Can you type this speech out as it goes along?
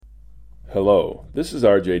Hello, this is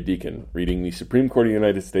R.J. Deacon, reading the Supreme Court of the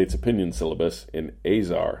United States opinion syllabus in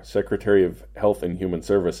Azar, Secretary of Health and Human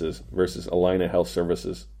Services versus Allina Health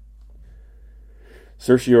Services.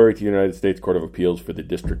 Certiorari to the United States Court of Appeals for the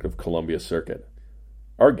District of Columbia Circuit.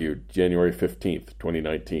 Argued January 15,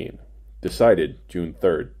 2019. Decided June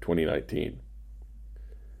 3, 2019.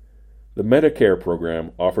 The Medicare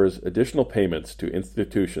program offers additional payments to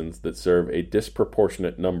institutions that serve a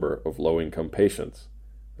disproportionate number of low-income patients.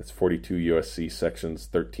 That's 42 U.S.C. Sections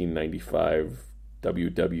 1395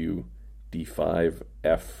 WWD5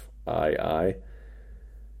 FII.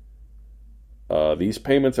 These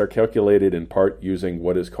payments are calculated in part using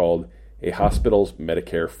what is called a hospital's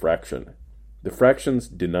Medicare fraction. The fraction's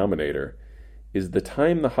denominator is the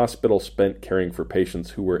time the hospital spent caring for patients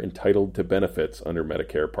who were entitled to benefits under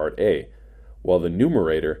Medicare Part A, while the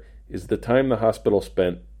numerator is the time the hospital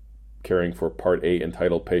spent caring for Part A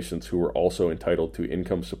entitled patients who were also entitled to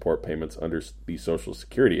income support payments under the Social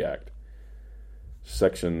Security Act.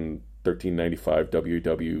 Section 1395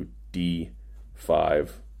 WWD5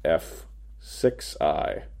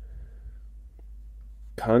 F6I.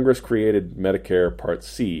 Congress created Medicare Part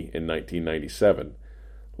C in 1997,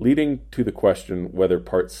 leading to the question whether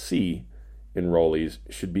Part C enrollees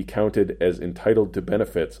should be counted as entitled to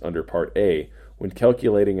benefits under Part A when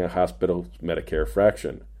calculating a hospital's Medicare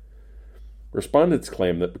fraction. Respondents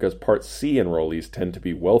claim that because Part C enrollees tend to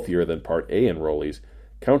be wealthier than Part A enrollees,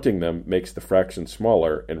 counting them makes the fraction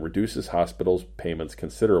smaller and reduces hospitals' payments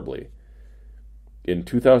considerably. In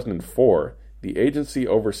 2004, the agency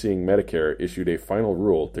overseeing Medicare issued a final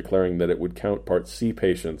rule declaring that it would count Part C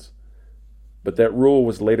patients, but that rule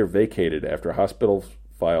was later vacated after hospitals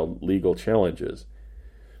filed legal challenges.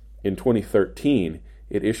 In 2013,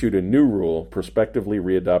 it issued a new rule prospectively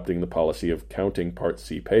readopting the policy of counting Part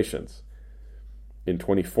C patients. In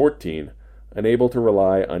 2014, unable to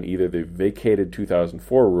rely on either the vacated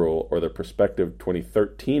 2004 rule or the prospective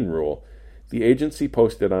 2013 rule, the agency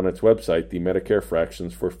posted on its website the Medicare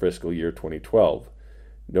fractions for fiscal year 2012,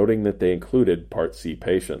 noting that they included Part C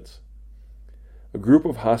patients. A group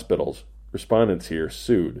of hospitals, respondents here,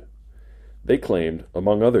 sued. They claimed,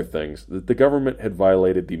 among other things, that the government had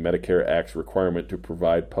violated the Medicare Act's requirement to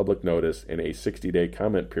provide public notice in a 60-day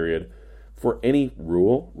comment period for any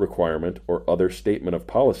rule, requirement, or other statement of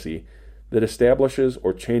policy that establishes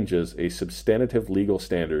or changes a substantive legal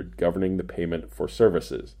standard governing the payment for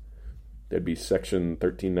services. That'd be Section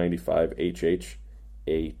 1395 HH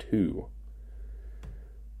A2.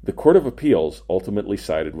 The Court of Appeals ultimately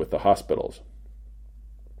sided with the hospitals.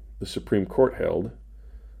 The Supreme Court held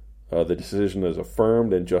the decision is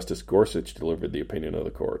affirmed, and Justice Gorsuch delivered the opinion of the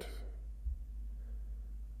court.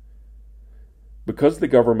 Because the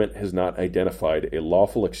government has not identified a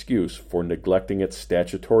lawful excuse for neglecting its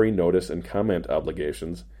statutory notice and comment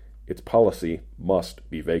obligations, its policy must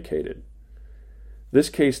be vacated. This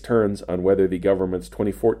case turns on whether the government's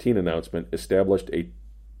 2014 announcement established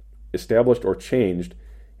or changed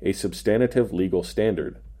a substantive legal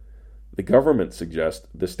standard. The government suggests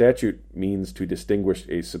the statute means to distinguish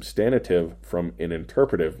a substantive from an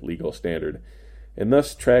interpretive legal standard, and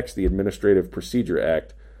thus tracks the Administrative Procedure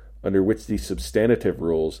Act, under which the substantive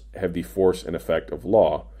rules have the force and effect of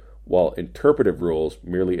law, while interpretive rules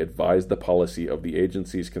merely advise the policy of the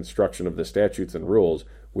agency's construction of the statutes and rules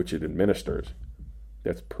which it administers.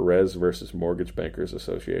 That's Perez versus Mortgage Bankers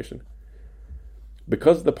Association.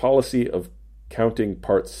 Because the policy of counting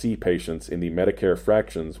Part C patients in the Medicare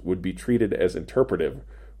fractions would be treated as interpretive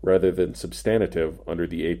rather than substantive under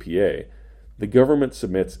the APA, the government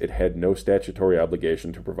submits it had no statutory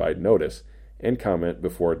obligation to provide notice and comment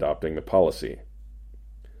before adopting the policy.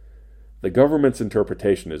 The government's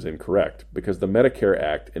interpretation is incorrect because the Medicare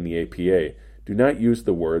Act and the APA do not use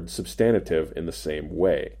the word substantive in the same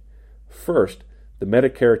way. First, the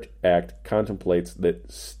Medicare Act contemplates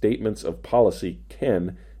that statements of policy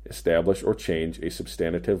can establish or change a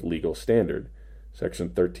substantive legal standard, Section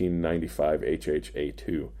 1395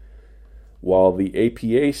 HHA2, while the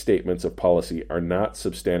APA statements of policy are not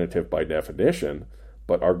substantive by definition,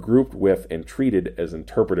 but are grouped with and treated as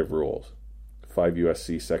interpretive rules, 5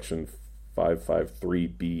 U.S.C. Section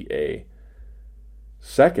 553BA.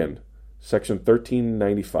 Second, Section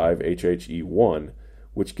 1395 HHE1,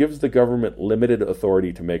 which gives the government limited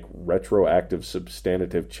authority to make retroactive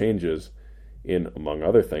substantive changes in, among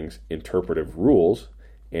other things, interpretive rules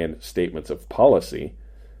and statements of policy,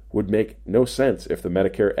 would make no sense if the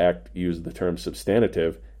Medicare Act used the term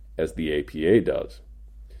substantive as the APA does.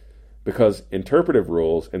 Because interpretive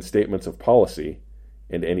rules and statements of policy,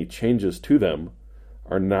 and any changes to them,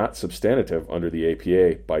 are not substantive under the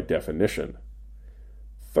APA by definition.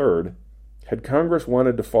 Third, Had Congress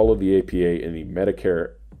wanted to follow the APA in the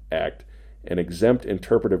Medicare Act and exempt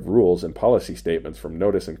interpretive rules and policy statements from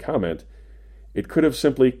notice and comment, it could have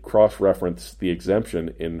simply cross-referenced the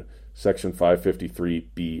exemption in Section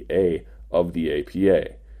 553BA of the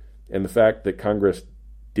APA. And the fact that Congress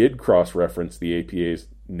did cross-reference the APA's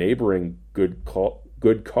neighboring good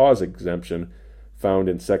cause exemption found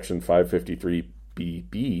in Section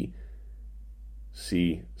 553BB,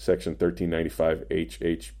 see Section 1395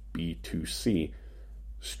 HHB2C,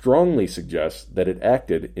 strongly suggests that it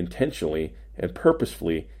acted intentionally and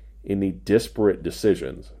purposefully in the disparate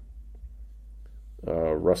decisions.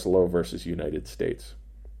 Russello versus United States.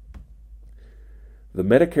 The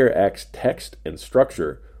Medicare Act's text and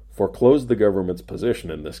structure foreclosed the government's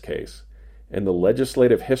position in this case, and the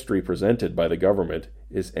legislative history presented by the government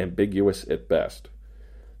is ambiguous at best.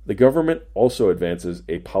 The government also advances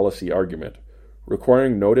a policy argument.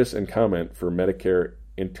 Requiring notice and comment for Medicare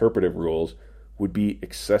interpretive rules would be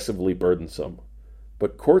excessively burdensome.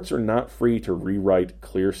 But courts are not free to rewrite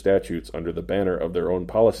clear statutes under the banner of their own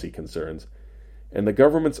policy concerns, and the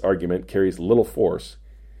government's argument carries little force,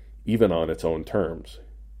 even on its own terms.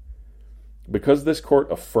 Because this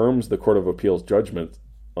court affirms the Court of Appeals judgment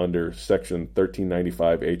under Section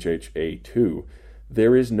 1395 HHA2,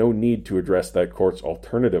 there is no need to address that court's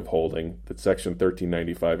alternative holding that Section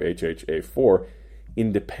 1395 HHA4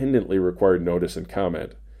 independently required notice and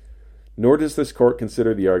comment. Nor does this court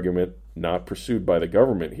consider the argument, not pursued by the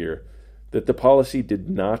government here, that the policy did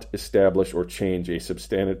not establish or change a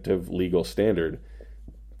substantive legal standard,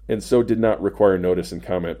 and so did not require notice and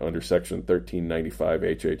comment under Section 1395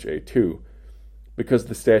 HHA2, because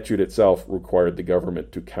the statute itself required the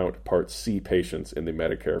government to count Part C patients in the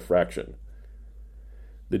Medicare fraction.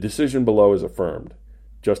 The decision below is affirmed.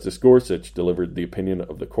 Justice Gorsuch delivered the opinion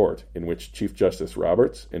of the court, in which Chief Justice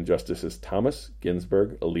Roberts and Justices Thomas,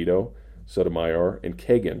 Ginsburg, Alito, Sotomayor, and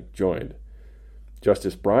Kagan joined.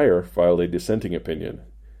 Justice Breyer filed a dissenting opinion.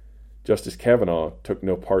 Justice Kavanaugh took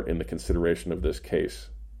no part in the consideration of this case.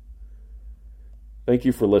 Thank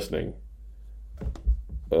you for listening.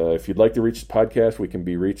 If you'd like to reach the podcast, we can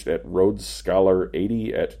be reached at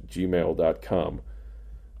roadscholar80@gmail.com.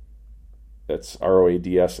 That's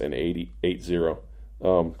ROADS and 80.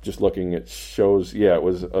 Just looking at shows, it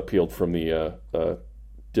was appealed from the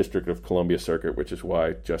District of Columbia Circuit, which is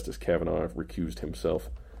why Justice Kavanaugh recused himself.